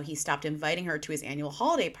recounts how he stopped inviting her to his annual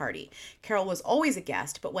holiday party. Carol was always a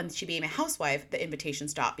guest, but when she became a housewife, the invitation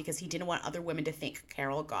stopped because he didn't want other women to think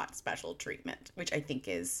Carol got special treatment, which I think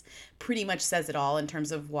is pretty much says it all in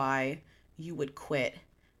terms of why you would quit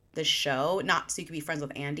the show, not so you could be friends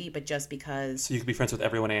with Andy, but just because... So you could be friends with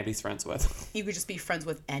everyone Andy's friends with. You could just be friends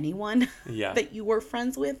with anyone that you were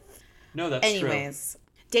friends with. No, that's true. Anyways,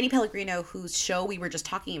 Danny Pellegrino, whose show we were just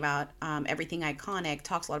talking about, Everything Iconic,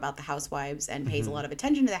 talks a lot about the housewives and pays a lot of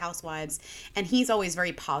attention to the housewives. And he's always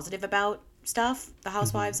very positive about stuff, the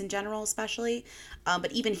housewives in general especially.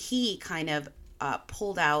 But even he kind of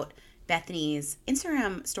pulled out Bethany's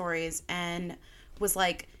Instagram stories and was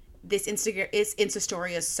like, this Insta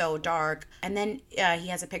story is so dark. And then he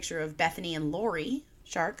has a picture of Bethany and Lori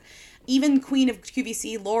Shark. Even Queen of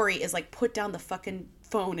QVC, Lori, is like, put down the fucking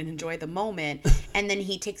phone and enjoy the moment. And then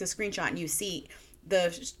he takes a screenshot and you see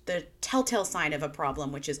the telltale sign of a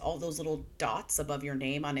problem, which is all those little dots above your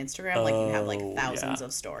name on Instagram. Like, you have like thousands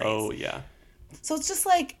of stories. Oh, yeah. So it's just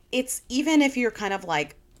like, it's, even if you're kind of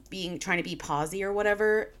like trying to be posy or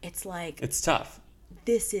whatever, it's like, it's tough.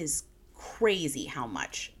 This is crazy how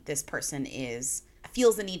much this person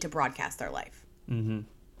feels the need to broadcast their life. You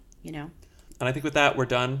know? And I think with that, we're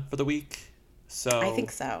done for the week. So I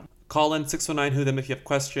think so. Call in 619-WHO-THEM if you have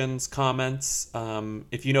questions, comments.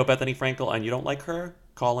 If you know Bethany Frankel and you don't like her,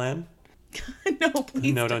 call in. No,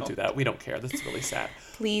 please don't do that. We don't care. This is really sad.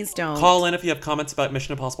 Please don't. Call in if you have comments about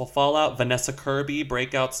Mission Impossible Fallout. Vanessa Kirby,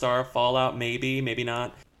 breakout star, Fallout, maybe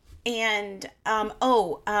not. And come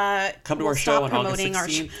to our show on August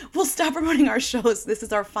 16th. We'll stop promoting our shows. This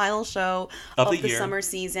is our final show of the year. Summer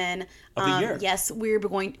season. Of the year. Yes, of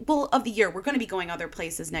the year. We're going to be going other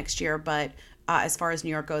places next year, but as far as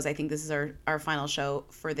New York goes, I think this is our final show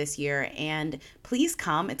for this year. And please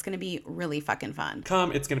come. It's going to be really fucking fun.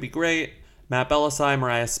 Come. It's going to be great. Matt Belisai,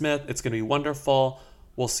 Mariah Smith. It's going to be wonderful.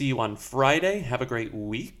 We'll see you on Friday. Have a great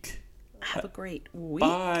week. Have a great week.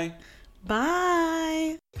 Bye.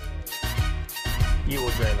 Bye. You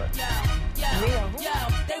will dream it. Yo,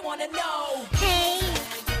 they wanna know. Hey.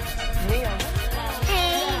 Hey.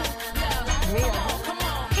 Come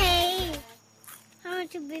on. Hey. I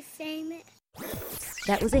want to be famous.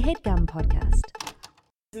 That was a HeadGum podcast.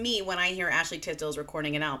 Me when I hear Ashley Tisdale's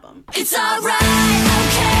recording an album. It's alright,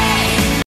 okay.